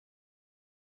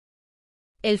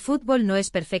El fútbol no es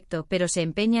perfecto, pero se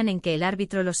empeñan en que el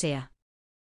árbitro lo sea.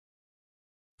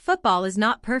 Football is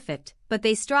not perfect, but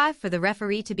they strive for the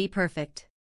referee to be perfect.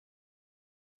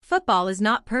 Football is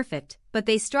not perfect, but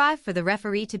they strive for the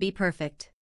referee to be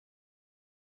perfect.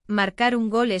 Marcar un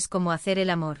gol es como hacer el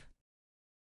amor.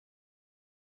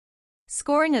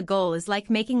 Scoring a goal is like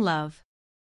making love.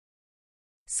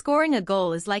 Scoring a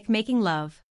goal is like making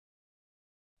love.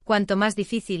 Cuanto más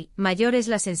difícil, mayor es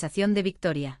la sensación de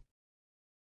victoria.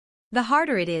 The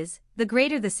harder it is, the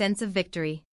greater the sense of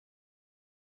victory.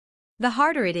 The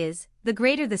harder it is, the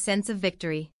greater the sense of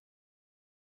victory.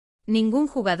 Ningún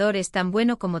jugador es tan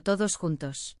bueno como todos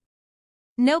juntos.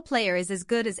 No player is as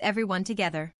good as everyone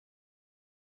together.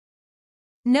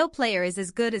 No player is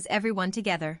as good as everyone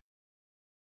together.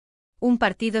 Un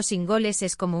partido sin goles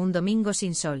es como un domingo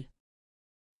sin sol.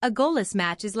 A goalless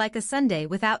match is like a Sunday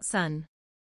without sun.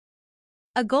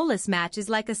 A goalless match is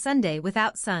like a Sunday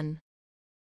without sun.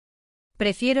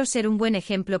 Prefiero ser un buen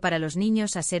ejemplo para los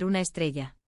niños a ser una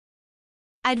estrella.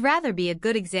 I'd rather be a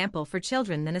good example for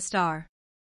children than a star.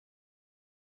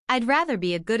 I'd rather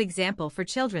be a good example for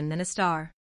children than a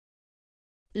star.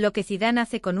 Lo que Zidane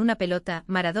hace con una pelota,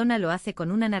 Maradona lo hace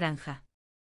con una naranja.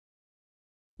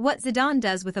 What Zidane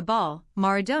does with a ball,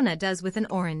 Maradona does with an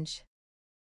orange.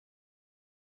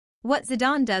 What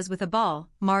Zidane does with a ball,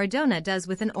 Maradona does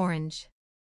with an orange.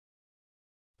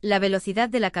 La velocidad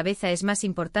de la cabeza es más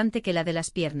importante que la de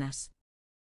las piernas.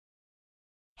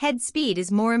 Head speed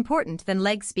is more important than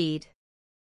leg speed.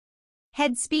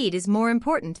 Head speed is more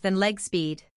important than leg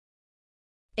speed.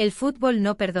 El fútbol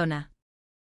no perdona.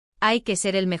 Hay que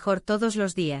ser el mejor todos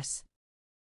los días.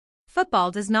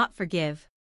 Football does not forgive.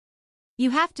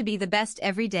 You have to be the best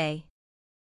every day.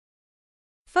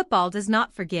 Football does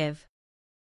not forgive.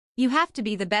 You have to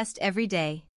be the best every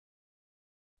day.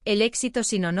 El éxito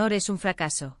sin honor es un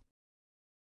fracaso.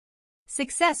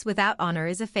 Success without honor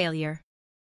is a failure.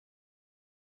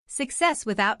 Success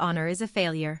without honor is a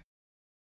failure.